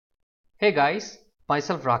Hey guys,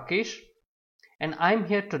 myself Rakesh, and I'm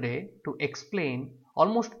here today to explain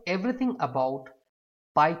almost everything about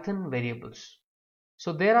Python variables.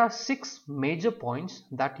 So there are 6 major points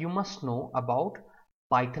that you must know about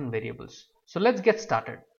Python variables. So let's get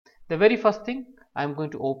started. The very first thing I'm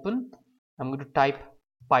going to type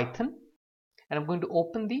Python, and I'm going to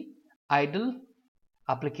open the idle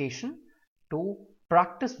application to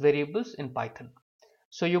practice variables in Python.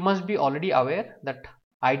 So you must be already aware that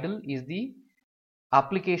idle is the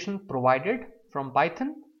application provided from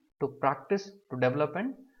Python to practice, to develop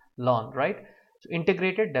and learn, right? So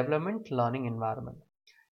integrated development learning environment.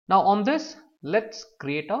 Now on this, let's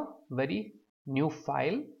create a very new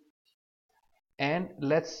file and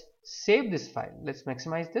let's save this file. Let's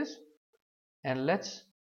maximize this and let's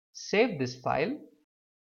save this file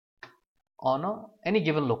on any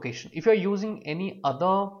given location. If you are using any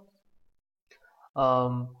other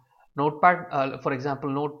notepad, for example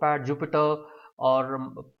notepad, Jupyter,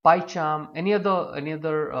 or PyCharm, any other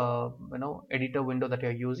editor window that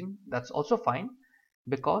you're using, that's also fine,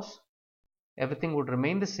 because everything would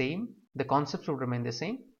remain the same, the concepts would remain the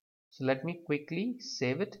same. So let me quickly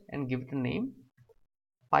save it and give it a name,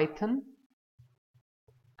 Python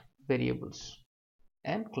variables,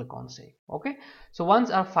 and click on save. Okay, so once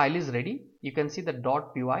our file is ready, you can see the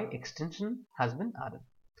 .py extension has been added.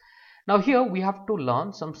 Now here we have to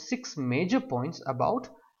learn some 6 major points about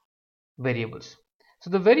variables. So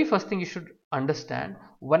the very first thing you should understand,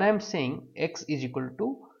 when I am saying x is equal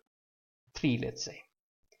to 3, let's say.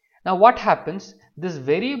 Now what happens, this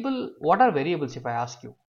variable, what are variables if I ask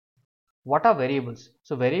you? What are variables?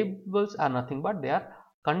 So variables are nothing but they are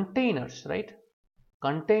containers, right?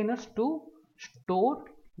 Containers to store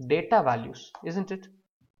data values, isn't it?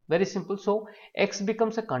 Very simple. So x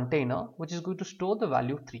becomes a container which is going to store the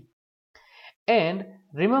value 3. And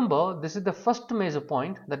remember, this is the first major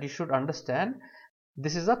point that you should understand.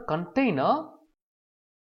 This is a container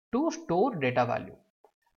to store data value.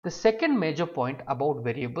 The second major point about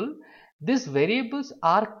variable, these variables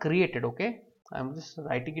are created, okay? I'm just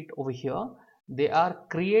writing it over here. They are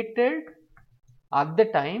created at the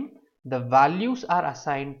time the values are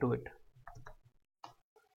assigned to it.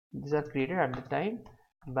 These are created at the time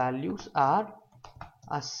values are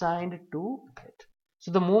assigned to it. So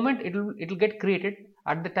the moment it will get created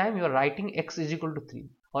at the time you are writing x is equal to 3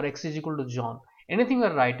 or x is equal to John, anything you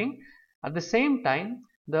are writing, at the same time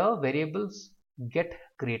the variables get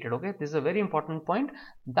created. Okay, this is a very important point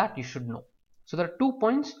that you should know. So there are 2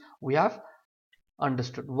 points we have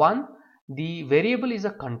understood. One, the variable is a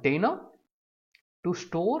container to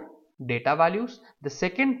store data values. The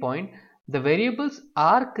second point, the variables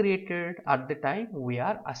are created at the time we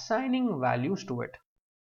are assigning values to it.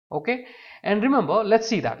 Okay, and remember, let's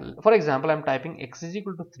see that. For example, I'm typing x is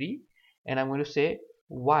equal to 3 and I'm going to say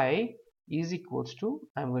y is equals to,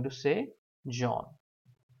 I'm going to say John.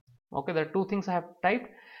 Okay, there are 2 things I have typed.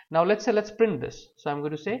 Now let's say, let's print this. So I'm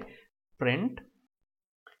going to say print,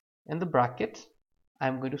 in the brackets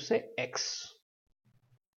I'm going to say x.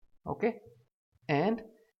 Okay, and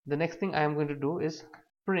the next thing I am going to do is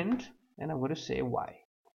print and I'm going to say y.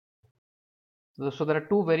 So there are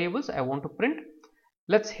 2 variables I want to print.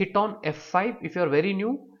 Let's hit on F5. If you are very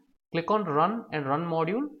new, click on run and run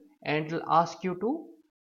module and it will ask you to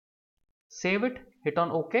save it. Hit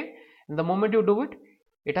on OK, and the moment you do it,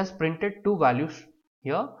 it has printed 2 values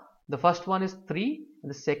here. The first one is 3 and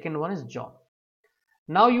the second one is John.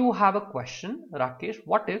 Now you have a question, Rakesh,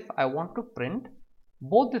 what if I want to print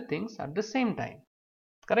both the things at the same time?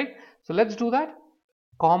 Correct? So let's do that.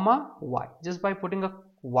 Comma y. Just by putting a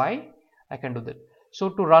y, I can do that. So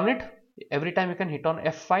to run it, every time you can hit on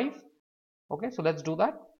F5. Okay, so let's do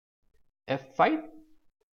that. F5,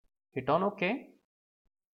 hit on OK,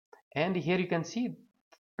 and here you can see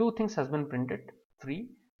 2 things has been printed, 3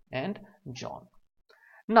 and John.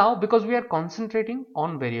 Now because we are concentrating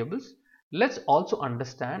on variables, let's also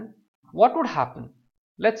understand what would happen.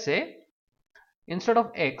 Let's say instead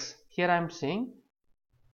of x, here I am saying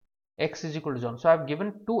x is equal to John. So I have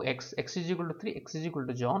given 2x, x is equal to 3, x is equal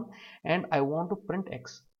to John, and I want to print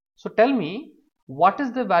x. So tell me, what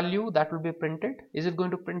is the value that will be printed? Is it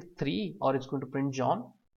going to print 3 or it's going to print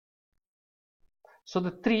John? So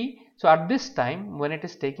the 3, so at this time when it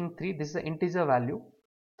is taking 3, this is the integer value,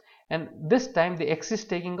 and this time the x is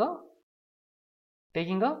taking a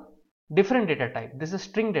different data type. This is a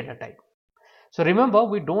string data type. So remember,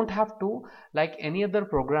 we don't have to, like any other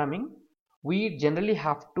programming, we generally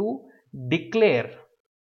have to declare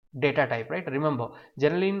data type, right? Remember,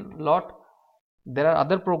 generally in lot there are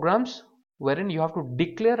other programs wherein you have to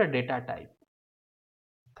declare a data type,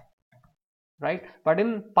 right? But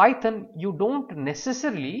in Python you don't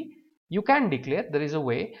necessarily You can declare, there is a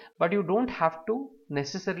way, but you don't have to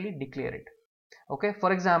necessarily declare it. Okay,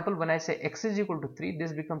 for example, when I say x is equal to 3,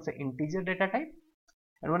 this becomes an integer data type,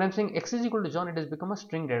 and when I'm saying x is equal to John, it has become a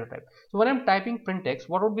string data type. So when I'm typing print x,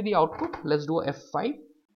 what would be the output? Let's do a F5.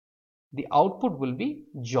 The output will be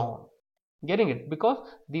John. Getting it? Because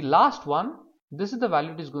the last one, this is the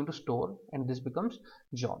value it is going to store, and this becomes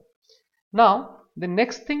John. Now the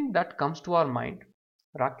next thing that comes to our mind,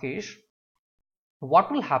 Rakesh,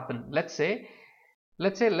 what will happen? Let's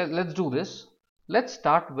do this. Let's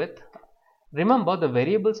start with, remember the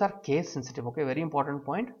variables are case sensitive. Okay, very important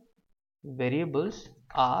point. Variables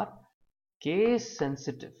are case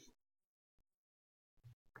sensitive.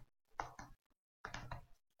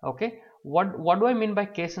 Okay, what do I mean by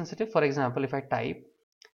case sensitive? For example, if I type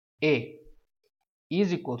a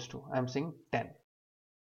is equals to, I'm saying 10.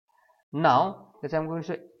 Now let's say I'm going to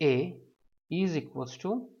say a is equals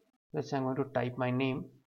to, let's say I'm going to type my name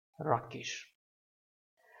Rakesh.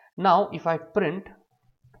 Now if I print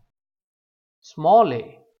small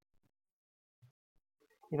a,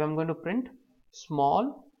 if I'm going to print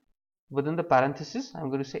small within the parenthesis, I'm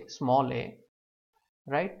going to say small a,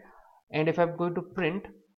 right? And if I'm going to print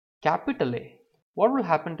capital A, what will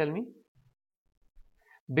happen? Tell me.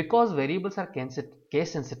 Because variables are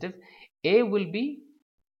case sensitive, a will be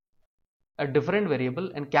a different variable,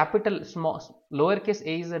 and capital lowercase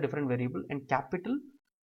a is a different variable, and capital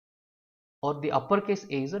or the uppercase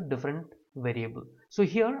a is a different variable. So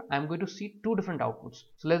here I'm going to see two different outputs.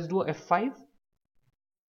 So let's do a F5.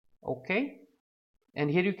 Okay, and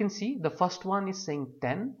here you can see the first one is saying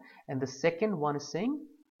 10 and the second one is saying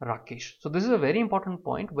Rakesh. So this is a very important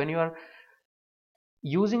point. When you are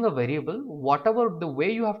using a variable, whatever the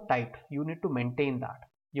way you have typed, you need to maintain that.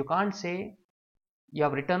 You can't say you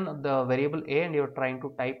have written the variable a and you're trying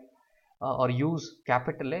to type or use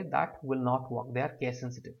capital A. That will not work. They are case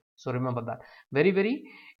sensitive. So remember that. Very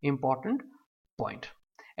important point.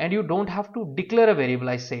 And you don't have to declare a variable.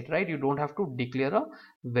 I said, right? You don't have to declare a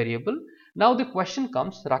variable. Now the question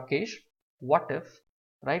comes, Rakesh, what if,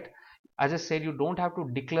 right? As I said, you don't have to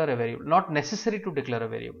declare a variable. Not necessary to declare a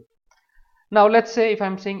variable. Now let's say if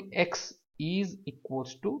I'm saying x is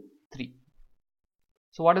equals to 3.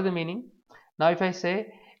 So what is the meaning? Now if I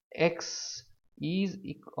say x is,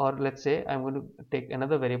 or let's say I'm going to take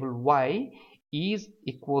another variable, y is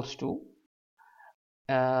equals to,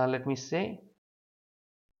 let me say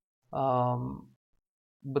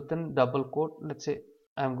within double quote, let's say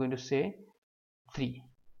I'm going to say 3.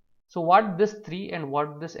 So what this 3 and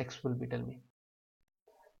what this x will be? Tell me.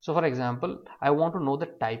 So for example, I want to know the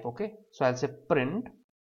type. Okay, so I'll say print,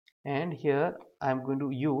 and here I'm going to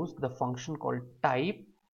use the function called type,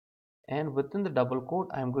 and within the double quote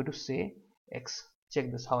I'm going to say x.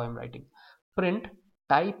 Check this, how I'm writing, print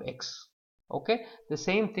type x. Okay, the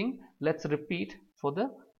same thing let's repeat for the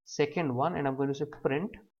second one, and I'm going to say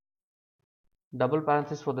print double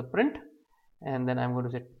parenthesis for the print, and then I'm going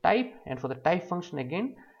to say type, and for the type function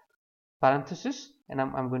again parenthesis, and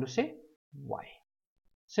I'm going to say y.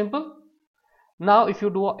 Simple. Now if you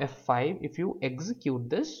do a F5, if you execute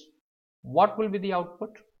this, what will be the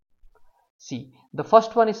output? See, the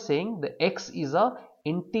first one is saying the x is a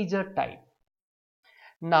integer type.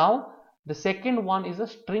 Now the second one is a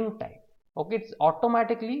string type. Okay, it's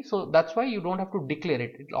automatically, so that's why you don't have to declare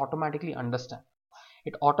it. It will automatically understand.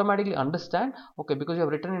 It automatically understand. Okay, because you have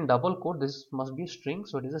written in double quote, this must be a string,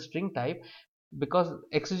 so it is a string type. Because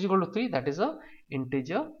x is equal to 3, that is a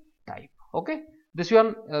integer type. Okay, this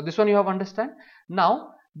one you have understand.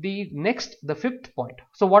 Now the fifth point.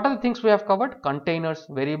 So what are the things we have covered? Containers.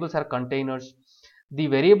 Variables are containers. The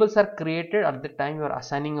variables are created at the time you are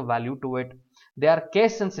assigning a value to it. They are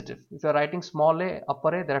case sensitive. If you are writing small a,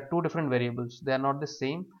 upper a, there are two different variables. They are not the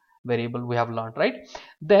same variable, we have learned, right?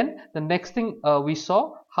 Then the next thing we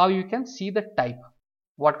saw how you can see the type,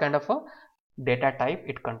 what kind of a data type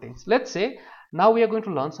it contains. Let's say now we are going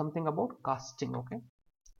to learn something about casting. Okay,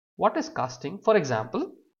 what is casting? For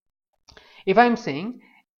example, if I am saying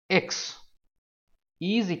x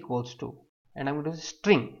is equals to, and I'm going to say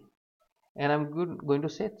string, and I'm going to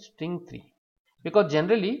say string 3, because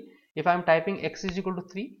generally if I'm typing x is equal to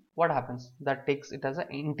 3, what happens? That takes it as an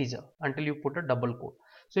integer until you put a double quote.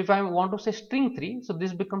 So if I want to say string 3, so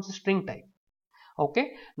this becomes a string type.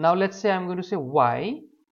 Okay, now let's say I'm going to say y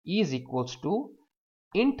is equals to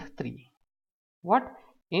int 3. What?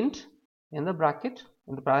 Int, in the bracket,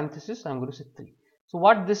 in the parenthesis, I'm going to say 3. So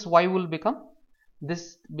what this y will become?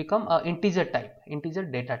 This become a integer type, integer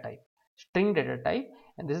data type, string data type,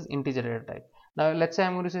 and this is integer data type. Now let's say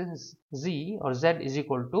I'm going to say z or z is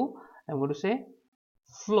equal to, I'm going to say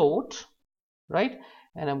float, right?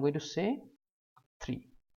 And I'm going to say 3.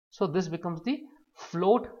 So this becomes the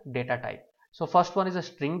float data type. So first one is a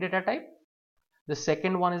string data type, the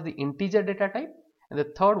second one is the integer data type, and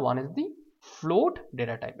the third one is the float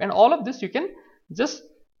data type. And all of this you can just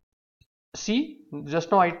see.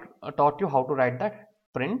 Just now I taught you how to write that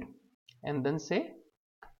print and then say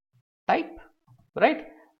type, right?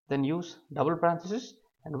 Then use double parenthesis,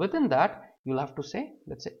 and within that you'll have to say,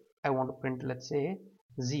 let's say I want to print, let's say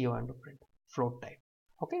 0, and to print float type.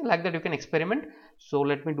 Okay, like that you can experiment. So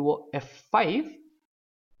let me do a F5,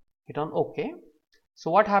 hit on OK.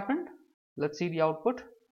 So what happened? Let's see the output.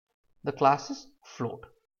 The class is float.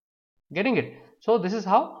 Getting it? So this is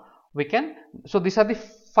how we can, so these are the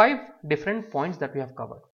 5 different points that we have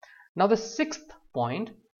covered. Now the 6th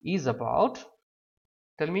point is about,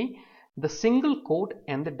 tell me, the single quote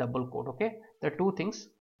and the double quote. Okay, there are two things,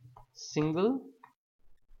 single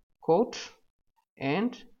quote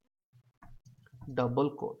and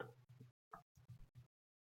double quote.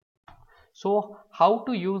 So how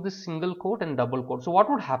to use this single quote and double quote? So what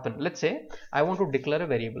would happen? Let's say I want to declare a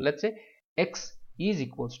variable. Let's say x is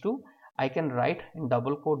equals to, I can write in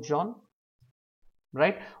double quote John,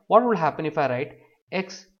 right? What will happen if I write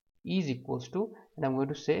x is equals to, and I'm going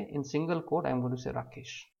to say in single quote, I'm going to say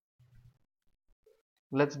Rakesh.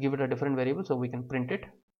 Let's give it a different variable so we can print it.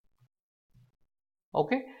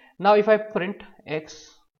 Okay, now if I print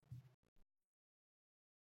x,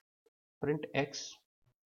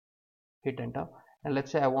 hit enter, and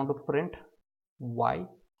let's say I want to print y,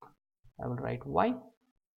 I will write y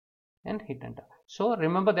and hit enter. So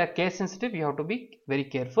remember that case sensitive, you have to be very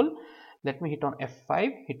careful. Let me hit on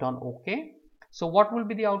F5, hit on OK. So what will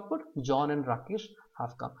be the output? John and Rakesh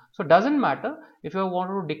have come. So doesn't matter if you want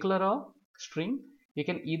to declare a string, you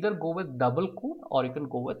can either go with double quote or you can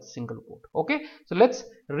go with single quote. Okay, so let's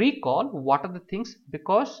recall what are the things,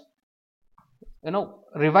 because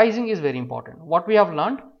revising is very important. What we have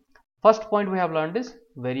learned, first point we have learned is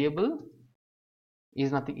variable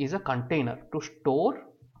is nothing, is a container to store,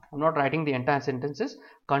 I'm not writing the entire sentences,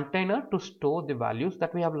 container to store the values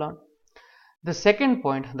that we have learned. The second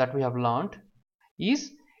point that we have learned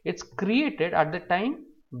is it's created at the time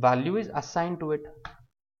value is assigned to it.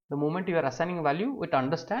 The moment you are assigning a value, it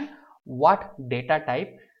understand what data type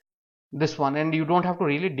this one, and you don't have to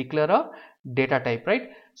really declare a data type, right?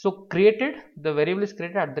 So created, the variable is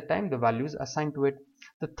created at the time the value is assigned to it.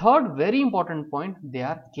 The third very important point, they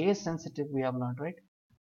are case sensitive, we have learned, right?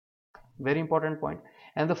 Very important point.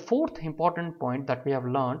 And the fourth important point that we have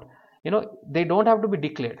learned, they don't have to be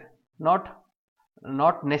declared, not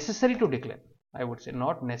necessary to declare, I would say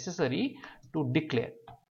not necessary to declare.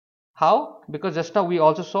 How? Because just now we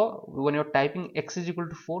also saw when you're typing x is equal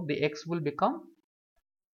to 4, the x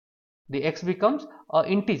becomes an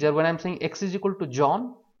integer. When I'm saying x is equal to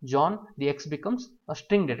John, the x becomes a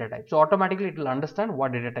string data type. So automatically it will understand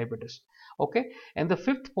what data type it is. Okay. And the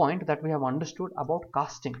fifth point that we have understood about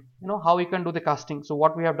casting, how we can do the casting. So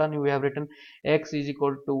what we have done, we have written x is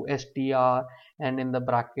equal to str, and in the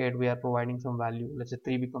bracket we are providing some value. Let's say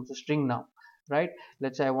 3 becomes a string now, right?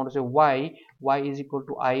 Let's say I want to say y is equal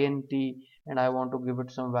to int, and I want to give it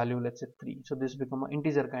some value, let's say 3. So this becomes an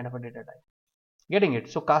integer kind of a data type. Getting it?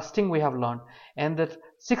 So casting we have learned. And the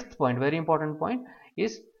sixth point, very important point,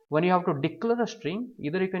 is when you have to declare a string,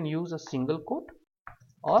 either you can use a single quote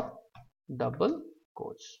or double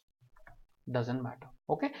quotes, doesn't matter.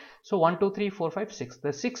 Okay, so 1 2 3 4 5 6,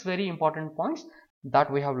 the 6 very important points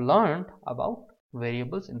that we have learned about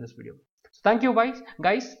variables in this video. So thank you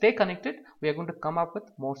guys, stay connected. We are going to come up with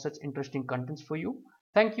more such interesting contents for you.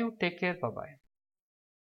 Thank you, take care, bye bye.